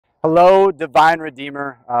Hello, Divine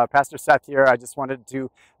Redeemer. Pastor Seth here. I just wanted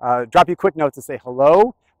to drop you a quick note to say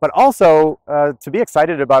hello, but also to be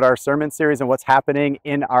excited about our sermon series and what's happening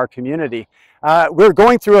in our community. We're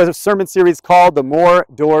going through a sermon series called the More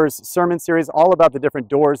Doors Sermon Series, all about the different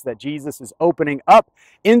doors that Jesus is opening up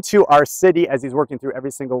into our city as he's working through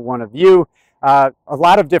every single one of you. A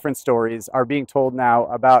lot of different stories are being told now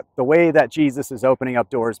about the way that Jesus is opening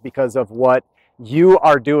up doors because of what you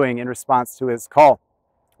are doing in response to his call.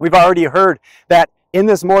 We've already heard that in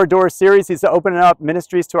this More Doors series, he's opening up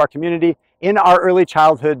ministries to our community in our Early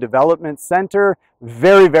Childhood Development Center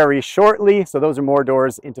very, very shortly. So those are more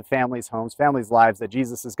doors into families' homes, families' lives that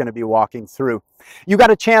Jesus is going to be walking through. You got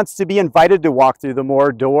a chance to be invited to walk through the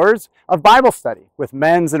more doors of Bible study with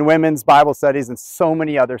men's and women's Bible studies and so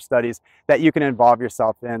many other studies that you can involve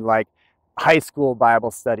yourself in, like high school Bible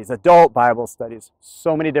studies, adult Bible studies,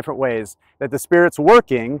 so many different ways that the Spirit's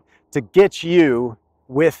working to get you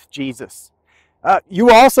with Jesus. You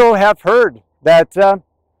also have heard that,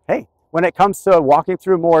 hey, when it comes to walking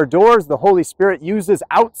through more doors, the Holy Spirit uses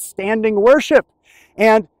outstanding worship.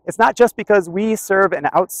 And it's not just because we serve an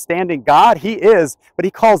outstanding God, He is, but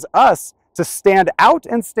He calls us to stand out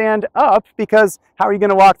and stand up, because how are you going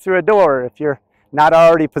to walk through a door if you're not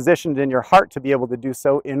already positioned in your heart to be able to do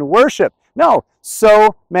so in worship? No,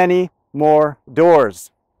 so many more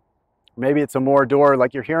doors. Maybe it's a more door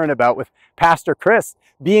like you're hearing about with Pastor Chris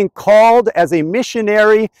being called as a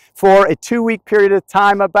missionary for a 2-week period of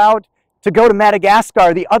time to go to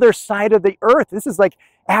Madagascar, the other side of the earth. This is like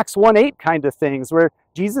Acts 1:8 kind of things, where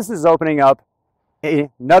Jesus is opening up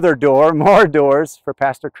another door, more doors for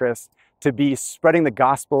Pastor Chris to be spreading the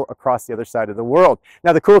gospel across the other side of the world.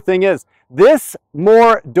 Now, the cool thing is, this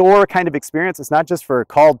more door kind of experience is not just for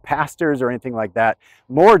called pastors or anything like that.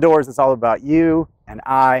 More doors is all about you and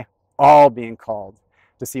I all being called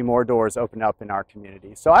to see more doors open up in our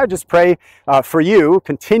community. So I just pray for you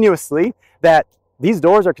continuously that these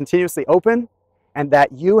doors are continuously open and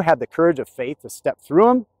that you have the courage of faith to step through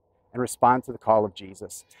them and respond to the call of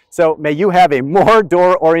Jesus. So may you have a more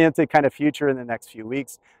door-oriented kind of future in the next few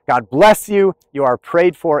weeks. God bless you. You are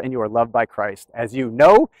prayed for and you are loved by Christ as you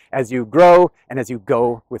know, as you grow, and as you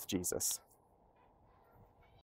go with Jesus.